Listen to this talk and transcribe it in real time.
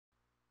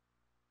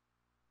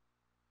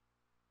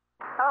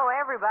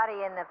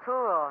everybody in the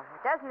pool.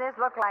 Doesn't this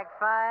look like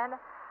fun?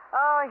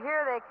 Oh,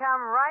 here they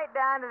come right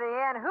down to the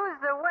end. Who's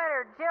the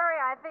winner? Jerry,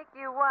 I think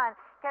you won.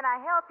 Can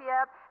I help you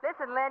up?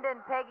 Listen, Linda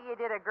and Peggy, you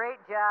did a great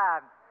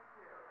job.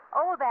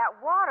 Oh, that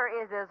water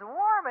is as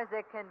warm as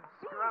it can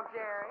be,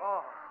 Jerry.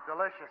 Oh,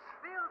 delicious.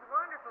 Feels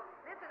wonderful.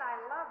 Listen,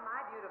 I love my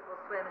beautiful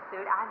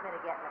swimsuit. I'm going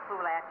to get in the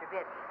pool after a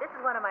bit. This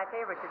is one of my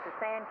favorites. It's a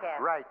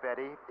sandcastle. Right,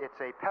 Betty.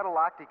 It's a petal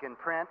octagon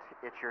print.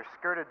 It's your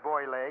skirted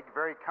boy leg,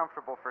 very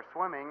comfortable for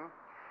swimming,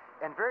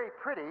 and very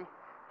pretty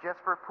just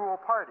for pool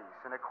parties.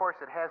 And, of course,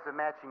 it has the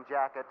matching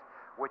jacket,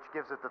 which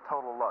gives it the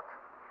total look.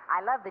 I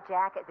love the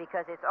jacket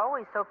because it's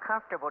always so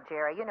comfortable,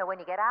 Jerry. You know, when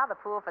you get out of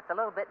the pool, if it's a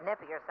little bit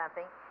nippy or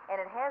something,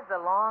 and it has the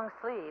long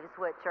sleeves,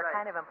 which are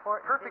kind of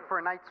important. Perfect for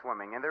night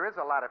swimming, and there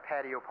is a lot of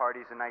patio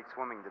parties and night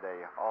swimming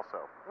today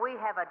also. We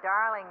have a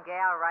darling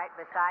gal right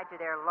beside you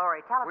there,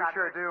 Lori. Tell about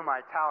her. We sure do, my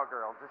towel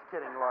girl. Just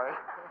kidding, Lori.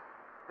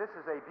 This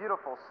is a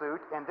beautiful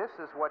suit, and this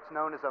is what's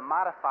known as a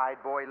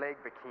modified boy leg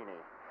bikini.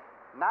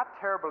 Not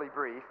terribly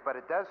brief, but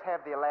it does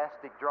have the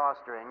elastic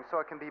drawstring, so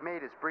it can be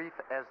made as brief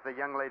as the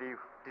young lady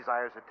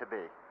desires it to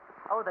be.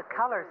 Oh, the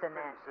colors in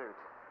that. Suit.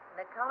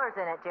 The colors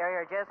in it, Jerry,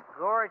 are just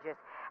gorgeous.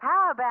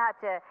 How about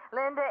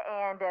Linda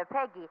and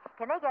Peggy?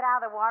 Can they get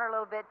out of the water a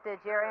little bit,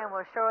 Jerry, and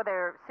we'll show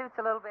their suits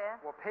a little bit?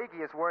 Well,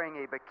 Peggy is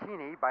wearing a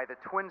bikini by the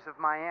Twins of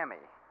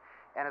Miami.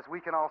 And as we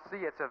can all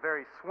see, it's a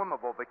very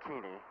swimmable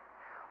bikini.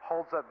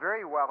 Holds up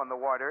very well in the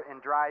water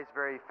and dries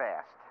very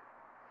fast.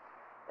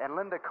 And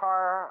Linda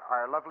Carr,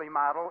 our lovely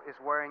model, is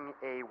wearing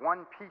a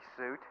one-piece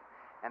suit,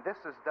 and this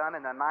is done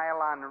in a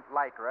nylon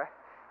lycra.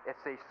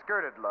 It's a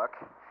skirted look.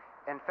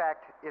 In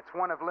fact, it's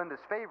one of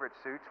Linda's favorite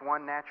suits,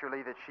 one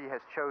naturally that she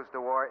has chose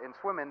to wear in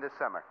swimming this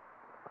summer.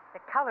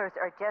 The colors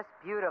are just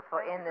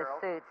beautiful in the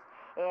suits,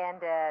 and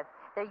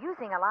they're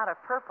using a lot of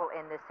purple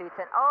in the suits.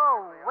 And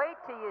oh, wait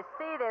till you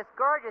see this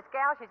gorgeous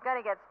gal. She's going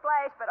to get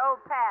splashed, but oh,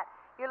 Pat,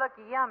 you look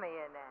yummy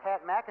in that.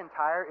 Pat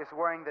McIntyre is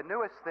wearing the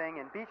newest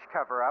thing in beach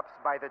cover-ups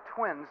by the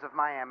Twins of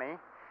Miami,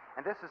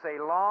 and this is a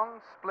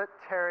long split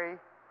terry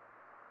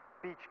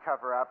beach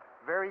cover-up,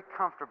 very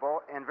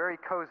comfortable and very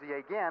cozy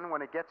again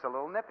when it gets a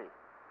little nippy.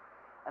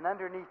 And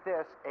underneath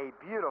this, a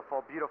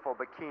beautiful, beautiful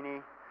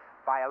bikini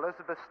by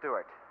Elizabeth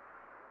Stewart.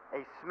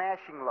 A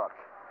smashing look.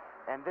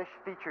 And this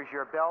features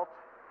your belt,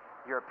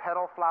 your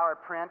petal flower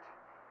print,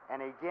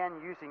 and again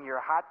using your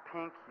hot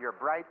pink, your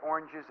bright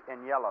oranges,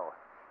 and yellow.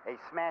 A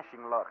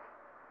smashing look.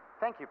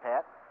 Thank you,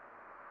 Pat.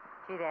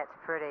 Gee, that's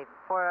pretty.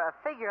 For a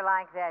figure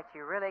like that,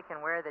 you really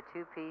can wear the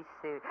two-piece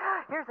suit.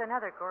 Here's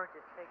another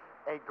gorgeous figure.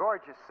 A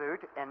gorgeous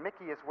suit, and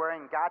Mickey is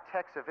wearing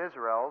Gotex of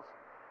Israel's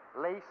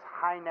lace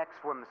high-neck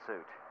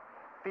swimsuit,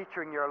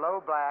 featuring your low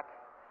black,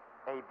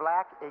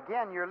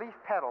 again, your leaf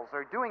petals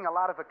are doing a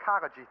lot of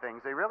ecology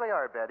things. They really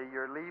are, Betty,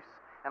 your leaves,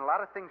 and a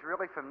lot of things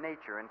really from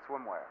nature in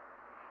swimwear.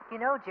 You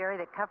know, Jerry,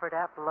 the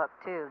covered-up look,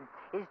 too,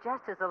 is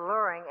just as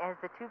alluring as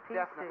the two-piece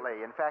suit.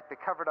 Definitely. In fact, the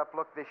covered-up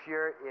look this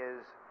year is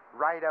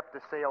right up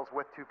to sales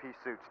with two-piece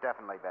suits,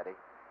 definitely, Betty.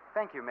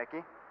 Thank you,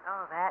 Mickey.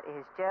 Oh, that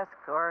is just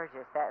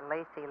gorgeous, that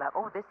lacy look.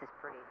 Oh, this is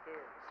pretty, too.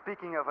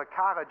 Speaking of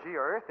ecology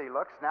or earthy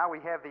looks, now we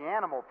have the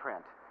animal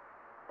print.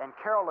 And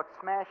Carol looks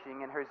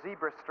smashing in her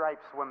zebra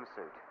striped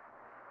swimsuit.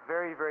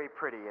 Very, very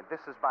pretty. And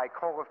this is by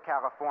Cole of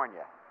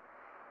California.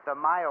 The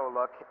Mayo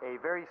look, a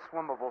very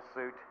swimmable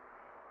suit,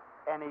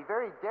 and a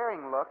very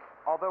daring look,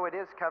 although it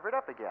is covered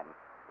up again.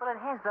 Well, it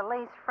has the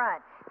lace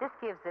front. This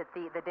gives it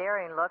the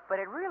daring look, but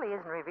it really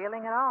isn't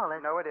revealing at all, is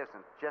it? No, it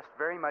isn't. Just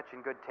very much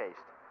in good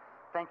taste.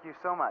 Thank you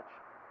so much.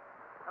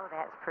 Oh,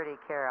 that's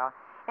pretty, Carol.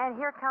 And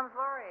here comes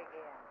Lori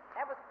again.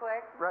 That was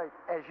quick. Right.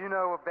 As you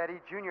know, Betty,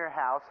 Junior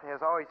House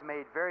has always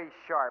made very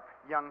sharp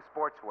young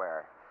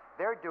sportswear.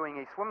 They're doing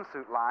a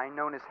swimsuit line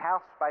known as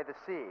House by the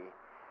Sea.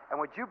 And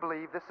would you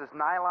believe this is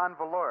nylon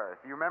velour?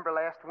 If you remember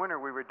last winter,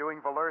 we were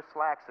doing velour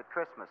slacks at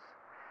Christmas.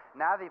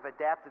 Now they've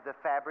adapted the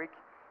fabric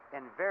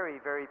in very,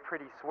 very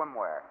pretty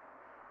swimwear.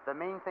 The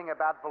main thing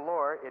about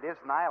velour, it is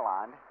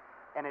nylon,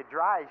 and it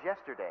dries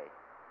yesterday.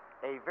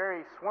 A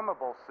very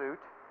swimmable suit.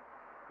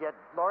 Yet,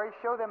 Lori,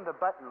 show them the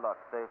button look,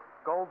 the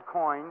gold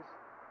coins.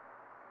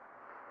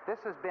 This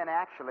has been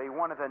actually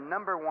one of the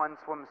 #1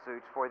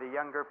 swimsuits for the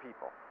younger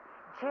people.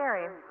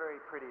 Jerry. Very, very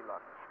pretty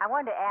look. I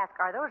wanted to ask,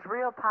 are those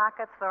real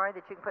pockets, Lori,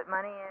 that you can put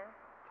money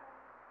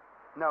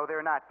in? No,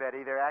 they're not,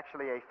 Betty. They're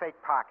actually a fake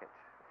pocket.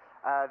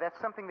 That's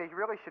something they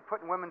really should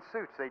put in women's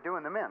suits. They do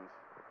in the men's.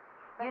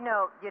 You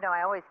know,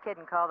 I always kid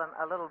and call them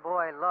a little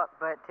boy look,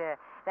 but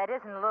that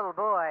isn't a little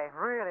boy.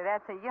 Really,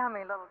 that's a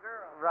yummy little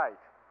girl. Right.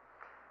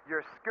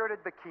 Your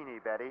skirted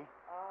bikini, Betty.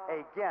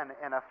 Oh. Again,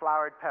 in a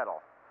flowered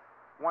petal.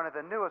 One of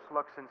the newest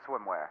looks in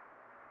swimwear.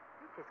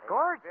 This is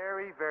gorgeous.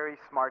 Very, very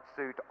smart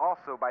suit,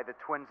 also by the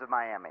Twins of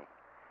Miami.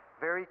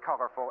 Very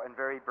colorful and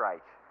very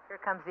bright. Here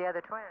comes the other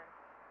twin.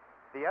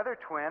 The other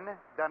twin,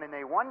 done in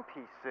a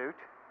one-piece suit,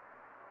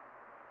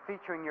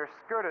 featuring your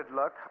skirted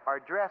look, our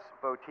dress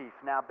motif.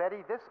 Now,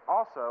 Betty, this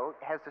also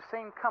has the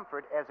same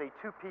comfort as a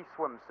two-piece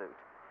swimsuit.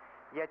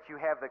 Yet you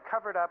have the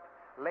covered-up,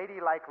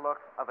 ladylike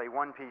look of a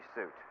one-piece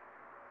suit.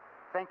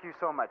 Thank you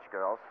so much,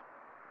 girls.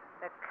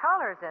 The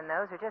colors in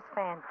those are just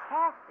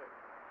fantastic.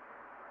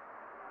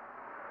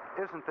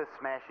 Isn't this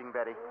smashing,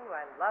 Betty? Ooh,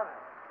 I love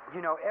it.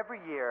 You know,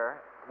 every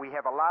year we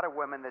have a lot of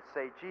women that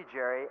say, gee,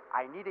 Jerry,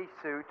 I need a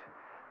suit,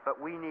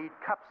 but we need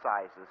cup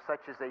sizes,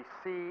 such as a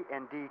C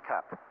and D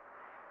cup.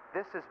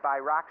 This is by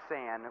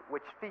Roxanne,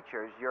 which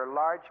features your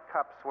large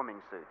cup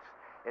swimming suits.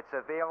 It's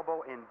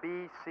available in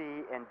B,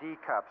 C, and D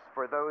cups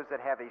for those that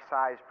have a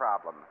size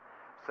problem.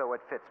 So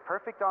it fits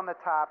perfect on the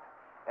top,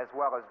 as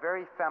well as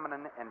very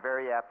feminine and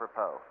very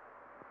apropos.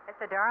 It's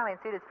a darling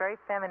suit. It's very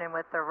feminine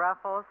with the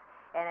ruffles,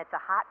 and it's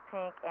a hot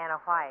pink and a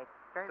white.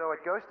 So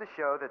it goes to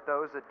show that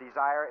those that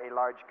desire a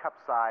large cup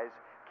size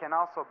can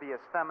also be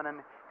as feminine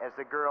as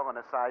the girl in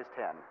a size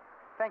 10.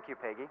 Thank you,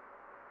 Peggy.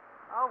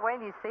 Oh, wait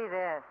till you see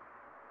this.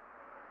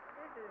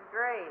 This is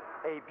great.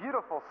 A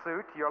beautiful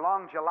suit, your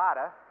long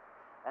gelada,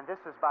 and this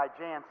is by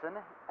Jansen,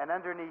 and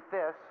underneath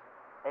this,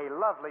 a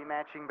lovely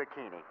matching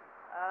bikini.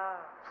 Oh.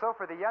 So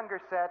for the younger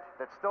set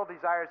that still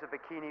desires a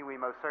bikini, we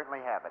most certainly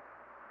have it.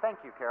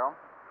 Thank you, Carol.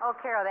 Oh,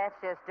 Carol, that's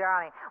just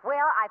darling.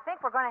 Well, I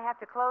think we're going to have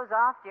to close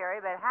off, Jerry,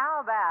 but how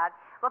about,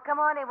 well,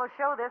 come on in, we'll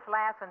show this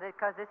last one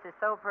because this is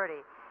so pretty.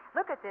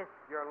 Look at this.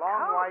 Your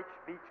long coat. white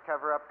beach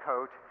cover-up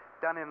coat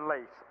done in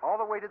lace all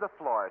the way to the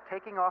floor,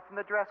 taking off from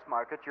the dress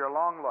market your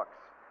long looks.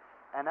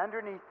 And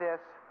underneath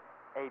this,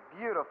 a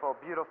beautiful,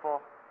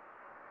 beautiful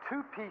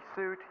two-piece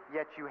suit,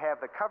 yet you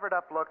have the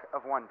covered-up look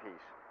of one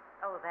piece.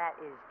 Oh, that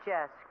is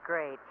just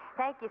great.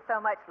 Thank you so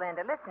much,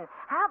 Linda. Listen,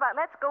 how about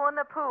let's go in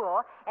the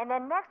pool, and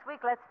then next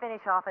week let's finish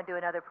off and do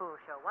another pool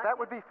show. That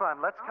would be fun.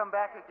 Let's come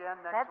back again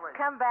next week.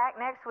 Let's come back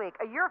next week.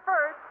 You're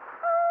first.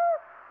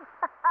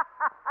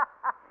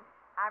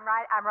 I'm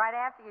right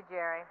after you,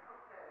 Jerry.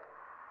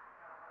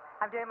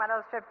 I'm doing my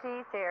little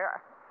striptease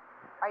here.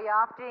 Are you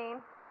off, Gene?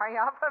 Are you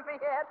off of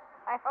me yet?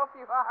 I hope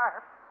you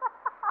are.